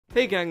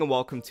Hey gang, and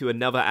welcome to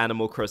another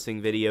Animal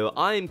Crossing video.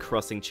 I'm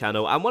Crossing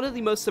Channel, and one of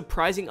the most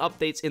surprising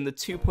updates in the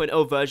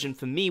 2.0 version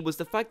for me was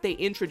the fact they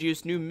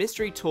introduced new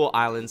mystery tour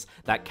islands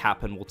that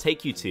Kapp'n will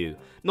take you to.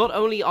 Not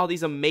only are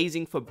these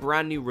amazing for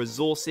brand new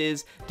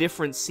resources,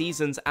 different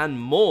seasons,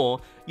 and more,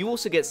 you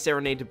also get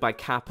serenaded by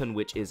Kapp'n,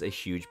 which is a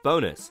huge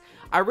bonus.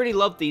 I really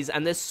love these,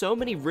 and there's so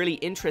many really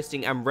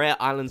interesting and rare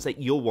islands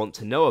that you'll want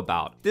to know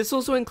about. This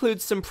also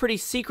includes some pretty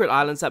secret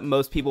islands that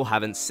most people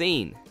haven't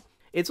seen.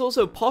 It's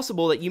also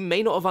possible that you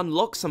may not have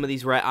unlocked some of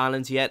these rare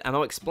islands yet, and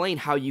I'll explain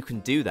how you can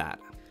do that.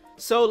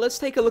 So let's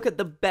take a look at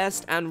the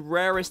best and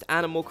rarest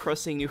Animal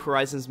Crossing New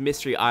Horizons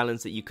mystery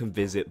islands that you can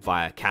visit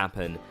via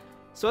Kapp'n.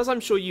 So as I'm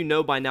sure you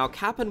know by now,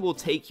 Kapp'n will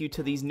take you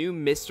to these new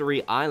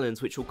mystery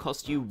islands which will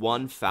cost you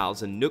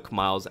 1,000 Nook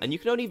miles, and you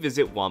can only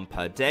visit one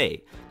per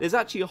day. There's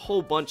actually a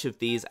whole bunch of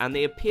these, and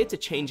they appear to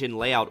change in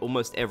layout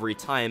almost every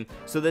time,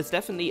 so there's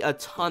definitely a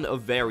ton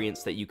of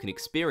variants that you can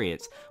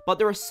experience. But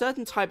there are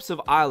certain types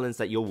of islands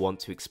that you'll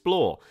want to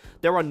explore.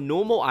 There are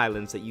normal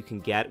islands that you can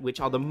get, which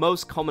are the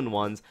most common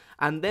ones,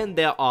 and then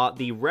there are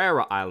the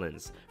rarer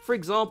islands. For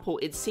example,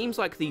 it seems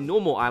like the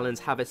normal islands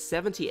have a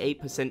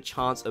 78%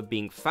 chance of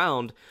being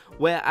found,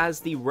 whereas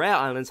the rare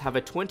islands have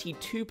a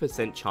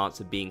 22% chance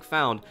of being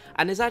found,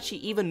 and there's actually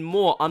even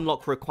more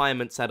unlock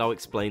requirements that I'll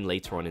explain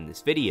later on in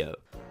this video.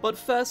 But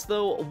first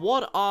though,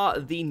 what are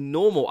the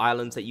normal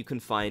islands that you can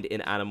find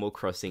in Animal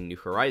Crossing New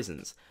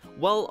Horizons?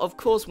 Well, of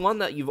course, one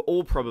that you've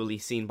all probably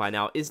seen by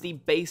now is the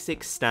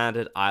basic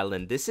standard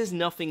island. This is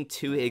nothing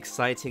too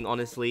exciting,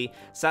 honestly.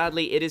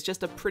 Sadly, it is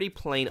just a pretty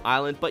plain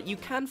island, but you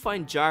can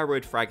find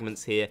gyroid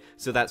fragments here,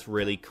 so that's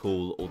really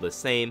cool all the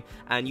same.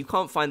 And you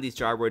can't find these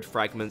gyroid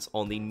fragments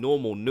on the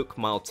normal Nook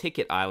Mile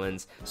ticket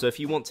islands, so if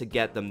you want to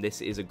get them,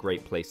 this is a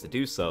great place to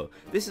do so.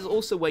 This is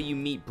also where you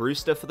meet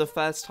Brewster for the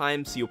first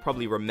time, so you'll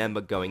probably remember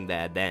going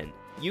there then.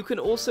 You can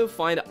also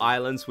find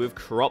islands with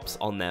crops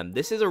on them.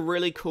 This is a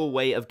really cool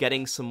way of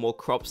getting some more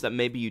crops that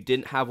maybe you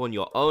didn't have on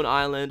your own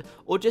island,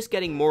 or just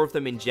getting more of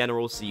them in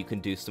general so you can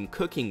do some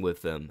cooking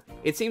with them.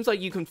 It seems like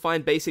you can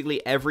find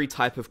basically every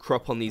type of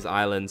crop on these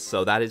islands,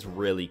 so that is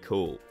really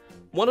cool.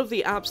 One of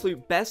the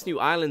absolute best new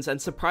islands,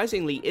 and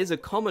surprisingly is a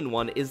common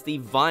one, is the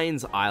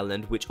Vines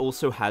Island, which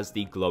also has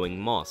the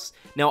glowing moss.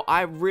 Now,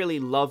 I really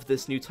love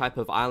this new type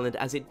of island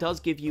as it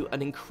does give you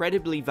an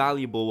incredibly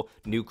valuable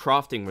new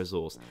crafting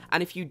resource.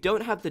 And if you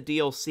don't have the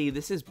DLC,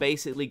 this is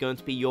basically going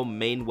to be your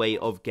main way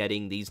of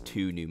getting these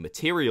two new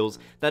materials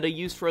that are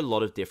used for a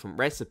lot of different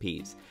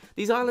recipes.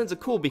 These islands are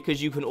cool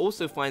because you can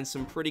also find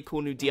some pretty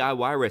cool new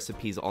DIY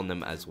recipes on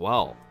them as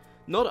well.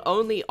 Not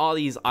only are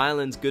these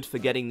islands good for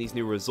getting these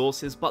new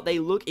resources, but they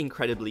look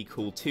incredibly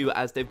cool too,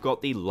 as they've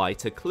got the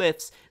lighter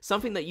cliffs,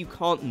 something that you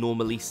can't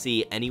normally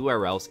see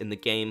anywhere else in the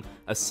game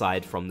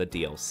aside from the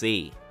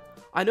DLC.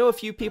 I know a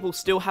few people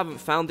still haven't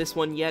found this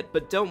one yet,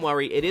 but don't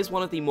worry, it is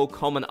one of the more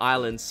common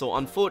islands, so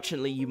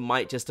unfortunately you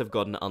might just have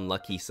gotten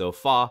unlucky so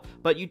far,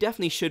 but you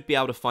definitely should be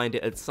able to find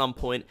it at some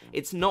point.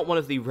 It's not one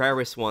of the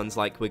rarest ones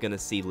like we're gonna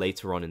see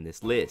later on in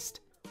this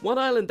list. One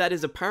island that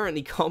is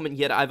apparently common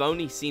yet I've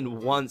only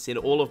seen once in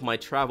all of my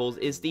travels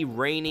is the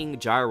Raining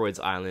Gyroids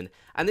Island,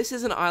 and this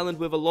is an island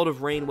with a lot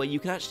of rain where you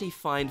can actually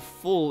find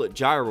full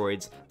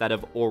gyroids that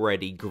have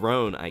already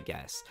grown, I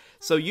guess.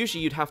 So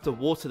usually you'd have to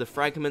water the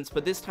fragments,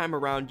 but this time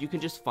around you can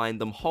just find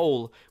them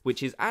whole,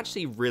 which is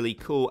actually really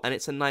cool, and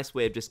it's a nice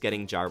way of just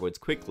getting gyroids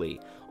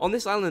quickly. On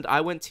this island I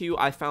went to,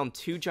 I found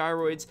 2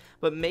 gyroids,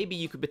 but maybe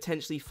you could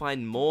potentially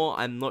find more,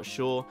 I'm not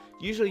sure.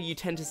 Usually you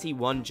tend to see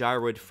 1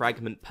 gyroid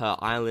fragment per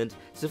island,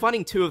 so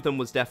finding 2 of them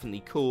was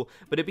definitely cool,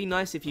 but it'd be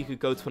nice if you could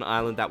go to an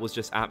island that was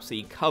just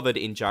absolutely covered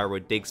in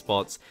gyroid dig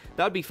spots.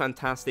 That would be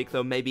fantastic,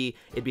 though maybe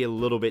it'd be a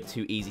little bit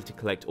too easy to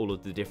collect all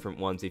of the different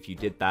ones if you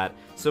did that,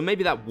 so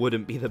maybe that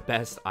wouldn't be the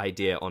best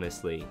idea,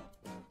 honestly.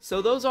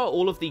 So those are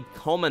all of the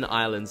common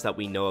islands that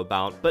we know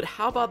about, but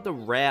how about the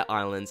rare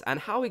islands, and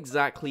how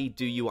exactly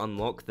do you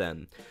unlock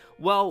them?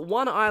 Well,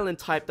 one island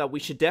type that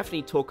we should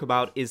definitely talk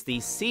about is the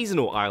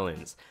seasonal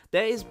islands.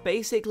 There is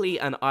basically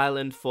an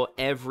island for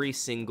every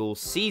single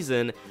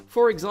season.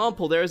 For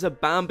example, there is a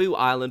bamboo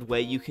island where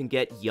you can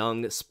get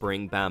young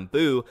spring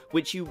bamboo,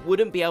 which you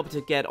wouldn't be able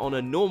to get on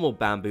a normal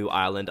bamboo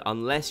island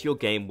unless your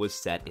game was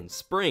set in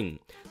spring.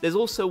 There's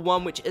also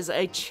one which is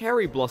a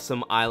cherry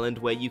blossom island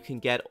where you can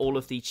get all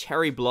of the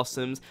cherry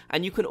blossoms,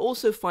 and you can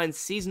also find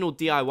seasonal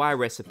DIY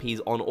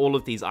recipes on all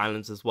of these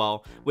islands as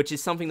well, which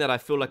is something that I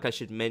feel like I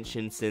should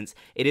mention since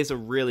it is a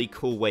really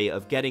cool way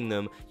of getting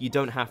them. You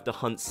don't have to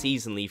hunt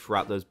seasonally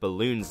throughout those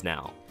balloons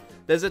now.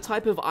 There's a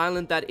type of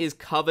island that is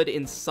covered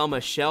in summer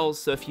shells,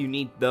 so if you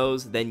need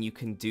those, then you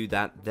can do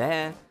that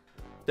there.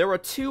 There are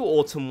 2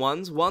 autumn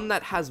ones, one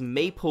that has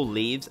maple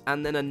leaves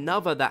and then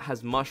another that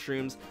has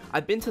mushrooms.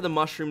 I've been to the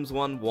mushrooms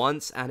one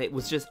once and it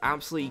was just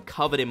absolutely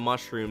covered in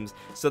mushrooms,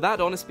 so that'd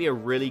honestly be a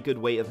really good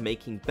way of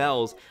making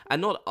bells,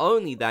 and not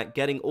only that,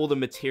 getting all the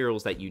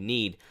materials that you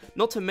need.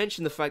 Not to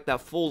mention the fact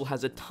that fall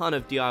has a ton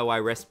of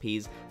DIY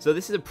recipes, so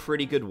this is a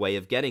pretty good way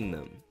of getting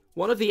them.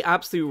 One of the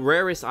absolute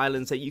rarest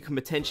islands that you can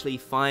potentially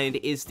find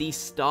is the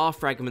Star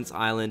Fragments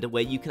Island,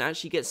 where you can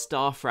actually get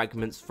star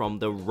fragments from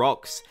the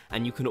rocks,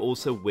 and you can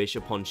also wish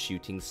upon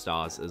shooting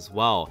stars as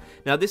well.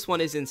 Now this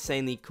one is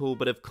insanely cool,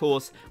 but of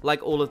course,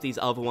 like all of these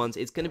other ones,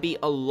 it's going to be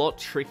a lot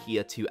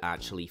trickier to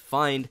actually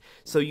find,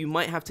 so you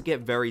might have to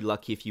get very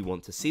lucky if you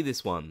want to see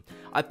this one.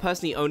 I've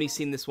personally only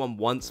seen this one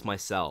once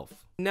myself.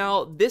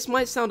 Now, this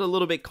might sound a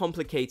little bit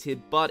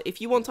complicated, but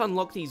if you want to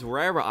unlock these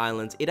rarer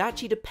islands, it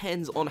actually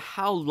depends on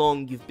how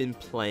long you've been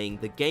playing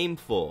the game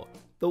for.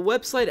 The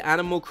website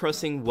Animal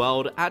Crossing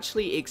World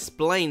actually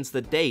explains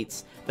the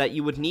dates that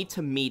you would need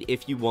to meet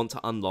if you want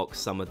to unlock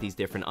some of these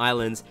different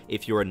islands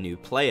if you're a new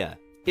player.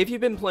 If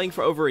you've been playing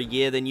for over a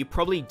year, then you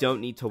probably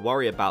don't need to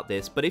worry about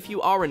this, but if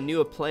you are a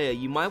newer player,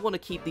 you might want to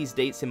keep these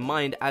dates in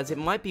mind, as it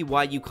might be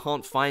why you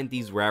can't find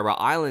these rarer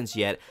islands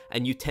yet,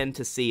 and you tend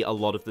to see a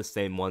lot of the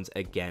same ones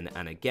again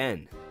and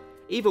again.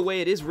 Either way,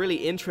 it is really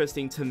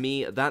interesting to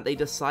me that they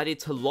decided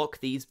to lock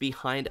these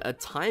behind a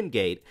time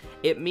gate.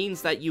 It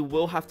means that you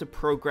will have to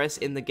progress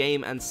in the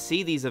game and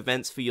see these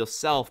events for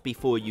yourself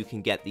before you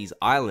can get these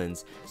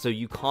islands, so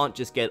you can't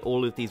just get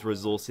all of these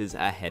resources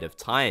ahead of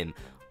time.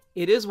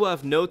 It is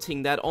worth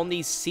noting that on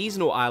these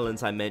seasonal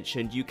islands I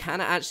mentioned, you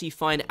can actually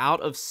find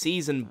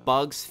out-of-season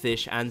bugs,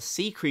 fish, and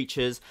sea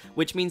creatures,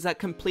 which means that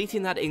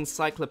completing that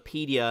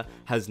encyclopedia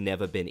has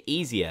never been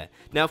easier.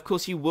 Now, of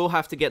course, you will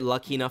have to get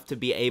lucky enough to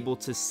be able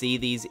to see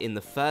these in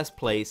the first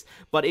place,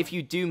 but if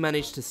you do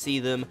manage to see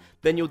them,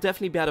 then you'll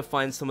definitely be able to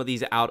find some of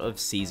these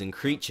out-of-season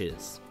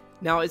creatures.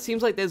 Now, it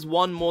seems like there's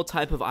one more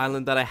type of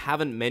island that I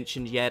haven't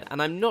mentioned yet,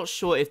 and I'm not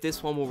sure if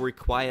this one will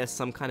require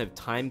some kind of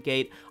time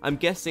gate. I'm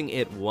guessing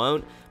it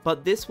won't,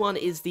 but this one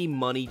is the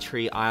Money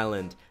Tree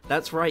Island.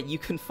 That's right, you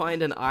can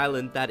find an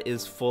island that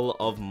is full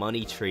of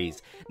money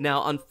trees.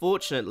 Now,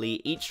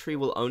 unfortunately, each tree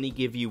will only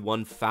give you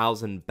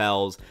 1,000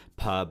 bells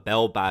per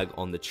bell bag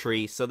on the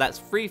tree, so that's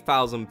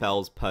 3,000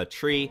 bells per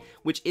tree,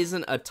 which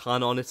isn't a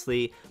ton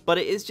honestly, but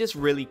it is just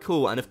really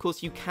cool, and of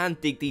course you can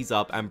dig these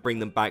up and bring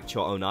them back to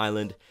your own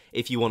island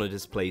if you want to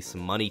display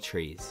some money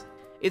trees.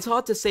 It's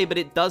hard to say, but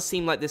it does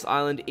seem like this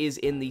island is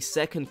in the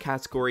second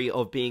category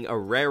of being a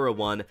rarer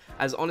one,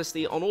 as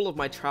honestly, on all of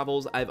my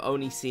travels, I've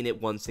only seen it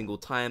one single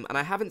time, and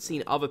I haven't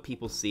seen other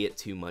people see it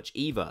too much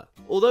either.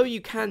 Although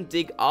you can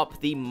dig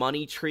up the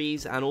money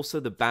trees and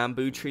also the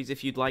bamboo trees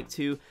if you'd like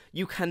to,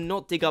 you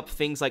cannot dig up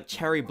things like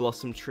cherry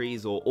blossom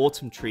trees or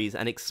autumn trees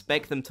and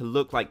expect them to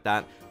look like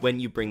that when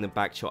you bring them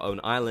back to your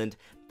own island.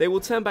 They will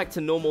turn back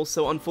to normal,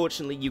 so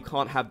unfortunately you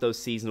can't have those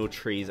seasonal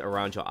trees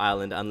around your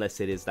island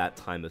unless it is that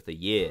time of the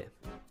year.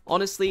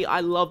 Honestly, I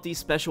love these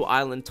special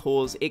island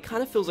tours. It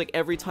kind of feels like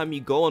every time you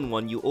go on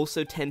one, you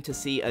also tend to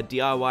see a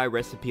DIY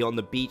recipe on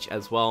the beach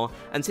as well,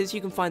 and since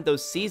you can find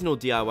those seasonal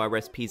DIY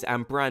recipes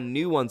and brand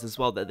new ones as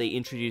well that they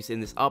introduce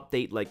in this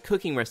update, like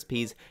cooking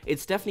recipes,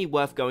 it's definitely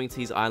worth going to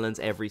these islands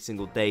every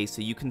single day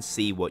so you can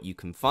see what you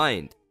can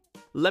find.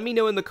 Let me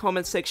know in the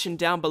comments section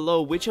down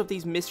below which of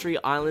these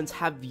mystery islands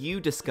have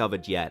you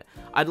discovered yet.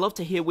 I'd love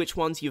to hear which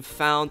ones you've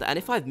found, and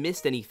if I've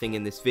missed anything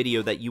in this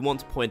video that you want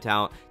to point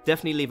out,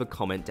 definitely leave a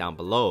comment down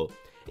below.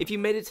 If you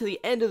made it to the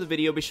end of the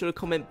video, be sure to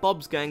comment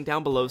Bob's Gang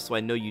down below so I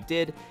know you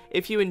did.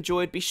 If you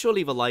enjoyed, be sure to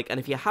leave a like, and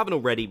if you haven't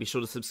already, be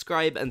sure to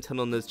subscribe and turn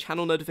on those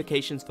channel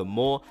notifications for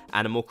more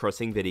Animal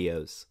Crossing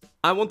videos.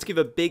 I want to give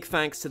a big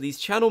thanks to these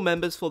channel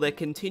members for their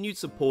continued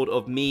support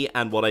of me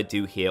and what I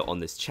do here on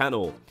this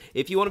channel.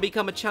 If you want to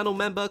become a channel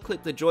member,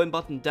 click the join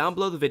button down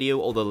below the video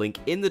or the link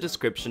in the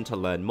description to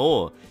learn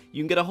more.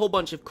 You can get a whole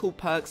bunch of cool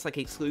perks like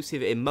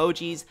exclusive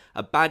emojis,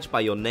 a badge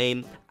by your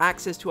name,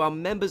 access to our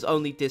members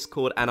only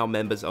Discord and our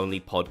members only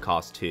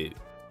podcast too.